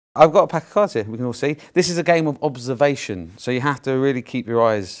I've got a pack of cards here, we can all see. This is a game of observation, so you have to really keep your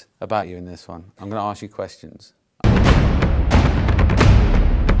eyes about you in this one. I'm going to ask you questions.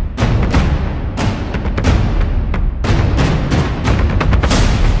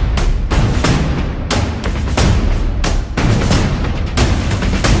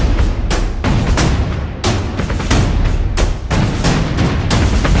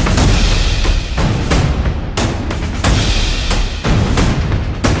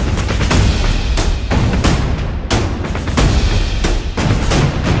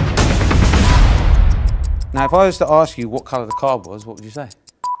 Now, if I was to ask you what colour the card was, what would you say?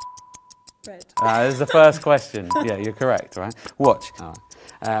 Red. This is the first question. Yeah, you're correct, right? Watch.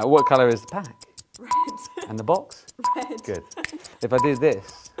 What colour is the pack? Red. And the box? Red. Good. If I do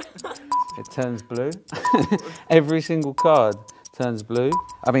this, it turns blue. Every single card turns blue.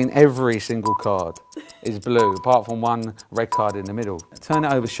 I mean, every single card is blue, apart from one red card in the middle. Turn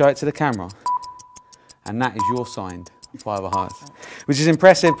it over, show it to the camera, and that is your signed 5 of hearts. Which is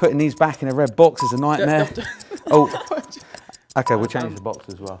impressive. Putting these back in a red box is a nightmare. Oh, okay, we'll change the box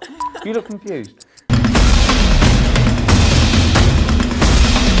as well. You look confused.